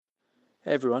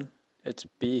Hey everyone, it's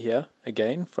B here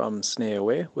again from Snare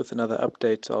Aware with another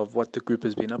update of what the group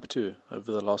has been up to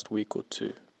over the last week or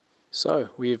two. So,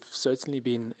 we've certainly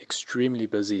been extremely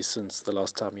busy since the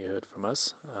last time you heard from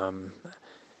us.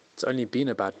 It's only been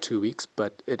about 2 weeks,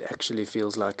 but it actually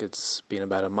feels like it's been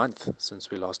about a month since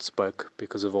we last spoke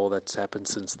because of all that's happened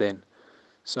since then.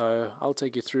 So, I'll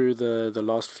take you through the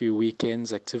last few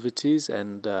weekends' activities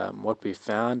and what we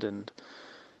found and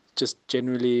just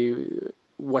generally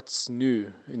what's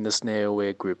new in the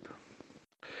Snareware group.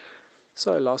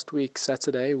 So last week,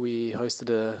 Saturday, we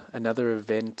hosted another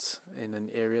event in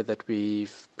an area that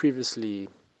we've previously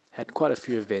had quite a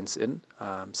few events in.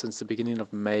 Since the beginning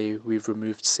of May, we've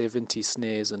removed 70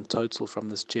 snares in total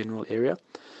from this general area.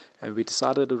 And we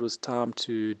decided it was time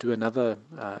to do another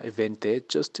event there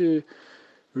just to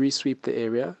resweep the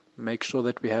area, make sure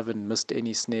that we haven't missed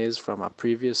any snares from our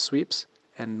previous sweeps,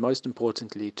 and most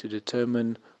importantly, to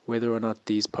determine whether or not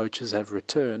these poachers have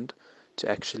returned to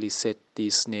actually set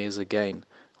these snares again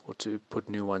or to put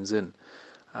new ones in.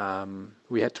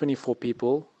 We had 24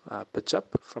 people pitch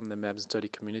up from the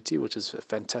Mabsantoti community, which is a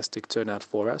fantastic turnout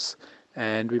for us.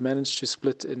 And we managed to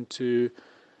split into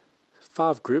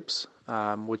 5 groups,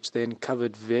 which then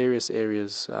covered various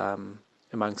areas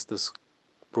amongst this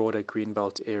broader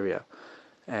greenbelt area.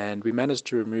 And we managed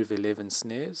to remove 11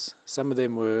 snares. Some of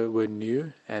them were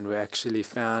new and were actually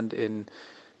found in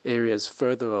areas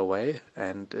further away,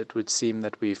 and it would seem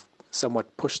that we've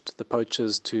somewhat pushed the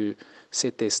poachers to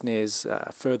set their snares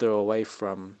further away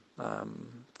from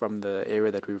the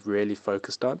area that we've really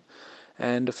focused on.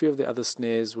 And a few of the other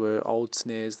snares were old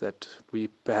snares that we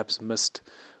perhaps missed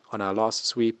on our last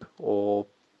sweep or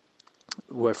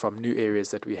were from new areas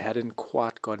that we hadn't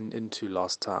quite gotten into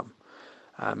last time.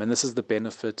 And this is the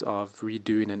benefit of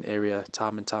redoing an area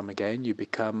time and time again. You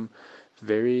become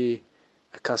very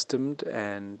accustomed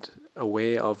and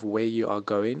aware of where you are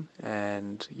going,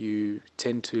 and you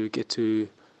tend to get to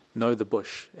know the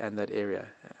bush and that area,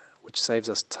 which saves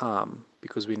us time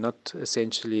because we're not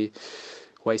essentially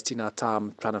wasting our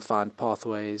time trying to find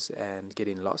pathways and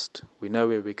getting lost. We know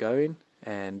where we're going,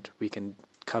 and we can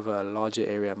cover a larger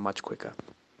area much quicker.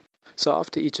 So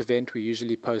after each event, we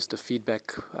usually post a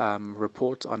feedback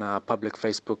report on our public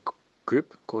Facebook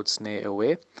group called Snare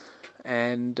Aware.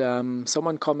 And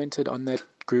someone commented on that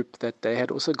group that they had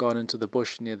also gone into the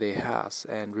bush near their house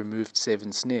and removed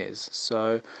 7 snares.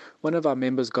 So one of our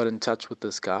members got in touch with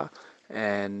this guy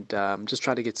and just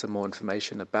tried to get some more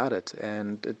information about it.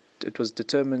 And it was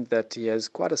determined that he has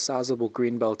quite a sizable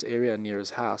greenbelt area near his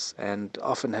house and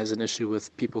often has an issue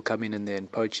with people coming in there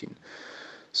and poaching.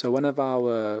 So one of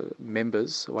our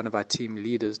members, one of our team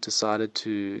leaders, decided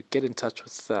to get in touch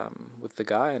with the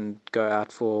guy and go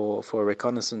out for a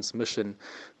reconnaissance mission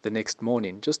the next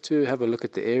morning, just to have a look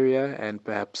at the area and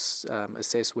perhaps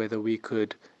assess whether we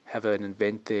could have an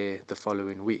event there the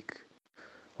following week.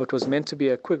 What was meant to be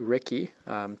a quick recce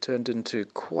turned into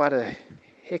quite a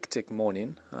hectic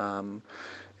morning,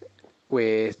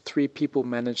 where 3 people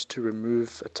managed to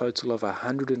remove a total of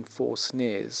 104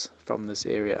 snares from this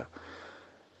area.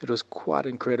 It was quite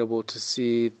incredible to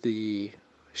see the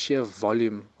sheer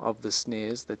volume of the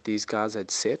snares that these guys had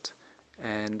set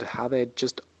and how they had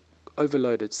just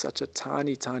overloaded such a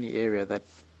tiny, tiny area that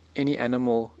any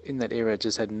animal in that area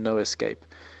just had no escape.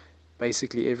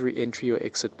 Basically, every entry or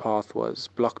exit path was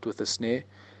blocked with a snare,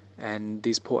 and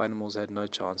these poor animals had no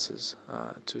chances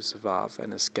to survive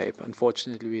and escape.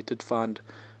 Unfortunately, we did find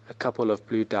a couple of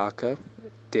blue duiker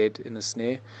dead in a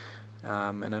snare.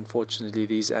 And unfortunately,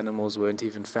 these animals weren't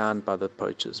even found by the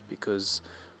poachers because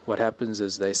what happens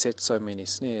is they set so many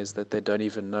snares that they don't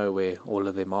even know where all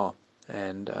of them are.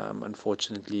 And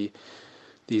unfortunately,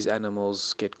 these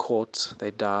animals get caught, they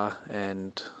die,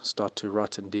 and start to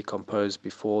rot and decompose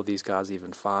before these guys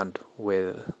even find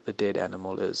where the dead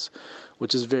animal is,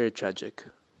 which is very tragic.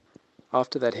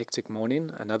 After that hectic morning,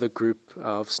 another group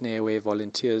of Snareware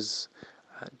volunteers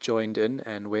joined in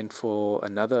and went for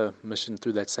another mission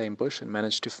through that same bush and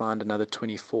managed to find another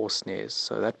 24 snares.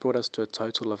 So that brought us to a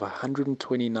total of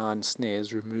 129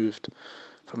 snares removed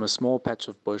from a small patch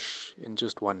of bush in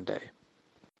just one day.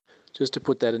 Just to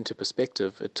put that into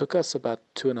perspective, it took us about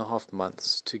 2.5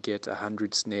 months to get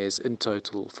 100 snares in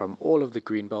total from all of the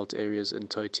greenbelt areas in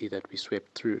Toti that we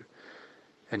swept through.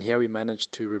 And here we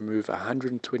managed to remove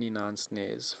 129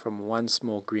 snares from one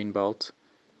small greenbelt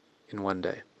in one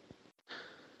day.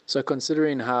 So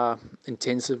considering how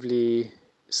intensively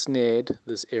snared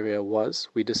this area was,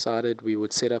 we decided we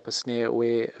would set up a snare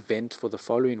aware event for the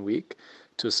following week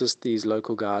to assist these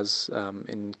local guys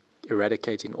in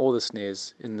eradicating all the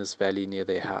snares in this valley near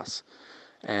their house.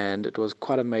 And it was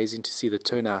quite amazing to see the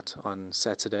turnout on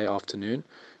Saturday afternoon,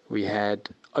 We had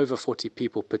over 40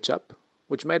 people pitch up,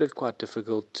 which made it quite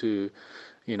difficult to,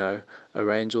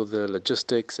 arrange all the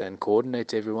logistics and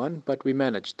coordinate everyone, but we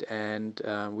managed, and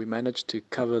we managed to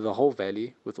cover the whole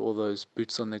valley with all those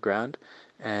boots on the ground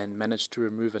and managed to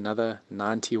remove another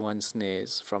 91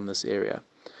 snares from this area.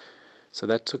 So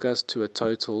that took us to a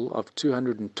total of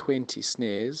 220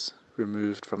 snares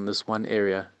removed from this one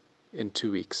area in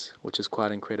 2 weeks, which is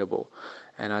quite incredible.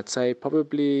 And I'd say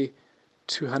probably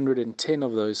 210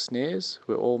 of those snares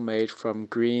were all made from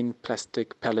green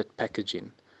plastic pallet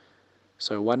packaging.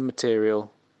 So one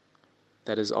material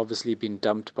that has obviously been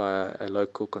dumped by a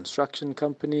local construction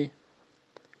company,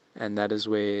 and that is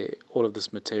where all of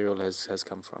this material has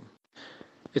come from.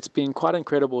 It's been quite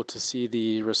incredible to see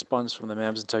the response from the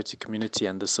Amanzimtoti community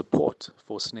and the support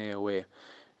for Snare Aware.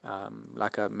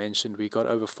 Like I mentioned, we got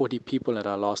over 40 people at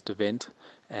our last event,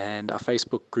 and our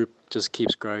Facebook group just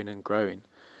keeps growing and growing.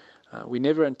 We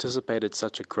never anticipated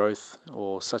such a growth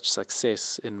or such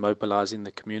success in mobilizing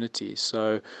the community.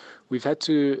 So we've had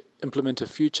to implement a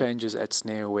few changes at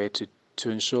Snare Aware to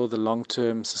ensure the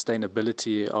long-term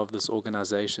sustainability of this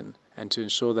organization and to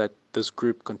ensure that this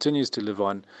group continues to live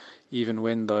on even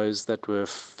when those that were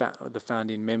the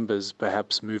founding members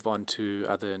perhaps move on to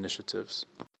other initiatives.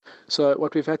 So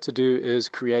what we've had to do is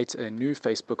create a new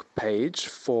Facebook page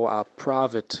for our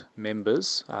private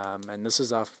members, and this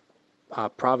is our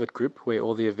private group where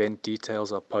all the event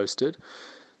details are posted.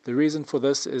 The reason for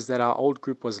this is that our old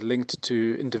group was linked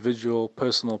to individual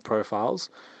personal profiles,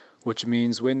 which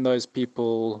means when those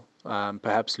people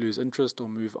perhaps lose interest or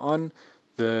move on,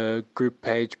 the group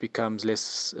page becomes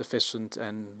less efficient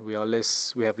and we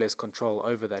have less control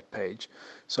over that page.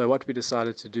 So what we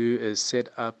decided to do is set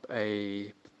up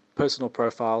a personal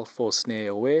profile for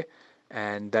Snare Aware,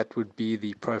 and that would be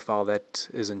the profile that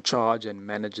is in charge and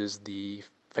manages the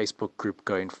Facebook group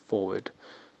going forward.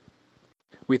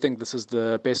 We think this is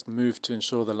the best move to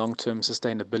ensure the long-term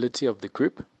sustainability of the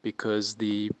group, because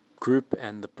the group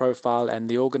and the profile and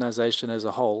the organization as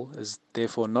a whole is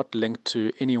therefore not linked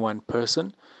to any one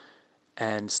person,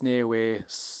 and Snare Aware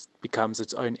becomes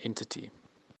its own entity.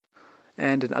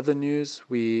 And in other news,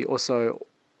 we also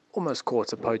almost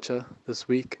caught a poacher this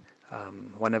week.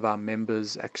 One of our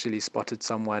members actually spotted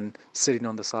someone sitting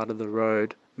on the side of the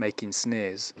road making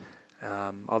snares.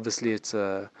 Obviously,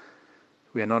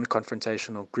 we're a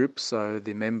non-confrontational group, so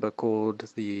the member called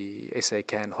the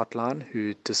SACAN hotline,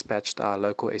 who dispatched our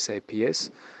local SAPS.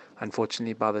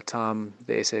 Unfortunately, by the time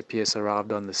the SAPS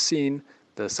arrived on the scene,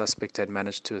 the suspect had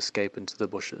managed to escape into the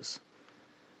bushes.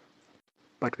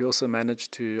 But we also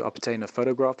managed to obtain a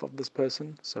photograph of this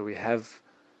person, so we have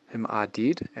him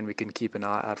ID'd and we can keep an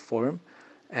eye out for him.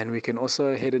 And we can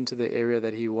also head into the area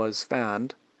that he was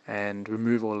found and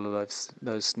remove all of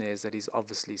those snares that he's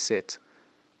obviously set.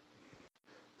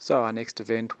 So our next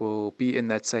event will be in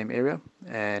that same area,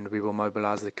 and we will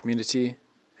mobilize the community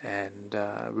and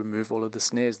remove all of the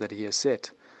snares that he has set.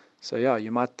 So yeah,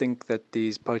 you might think that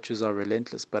these poachers are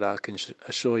relentless, but I can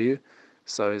assure you,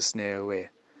 so is Snare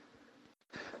Aware.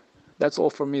 That's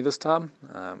all from me this time.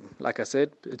 Like I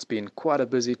said, it's been quite a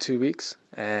busy 2 weeks,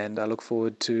 and I look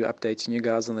forward to updating you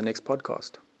guys on the next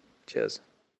podcast. Cheers.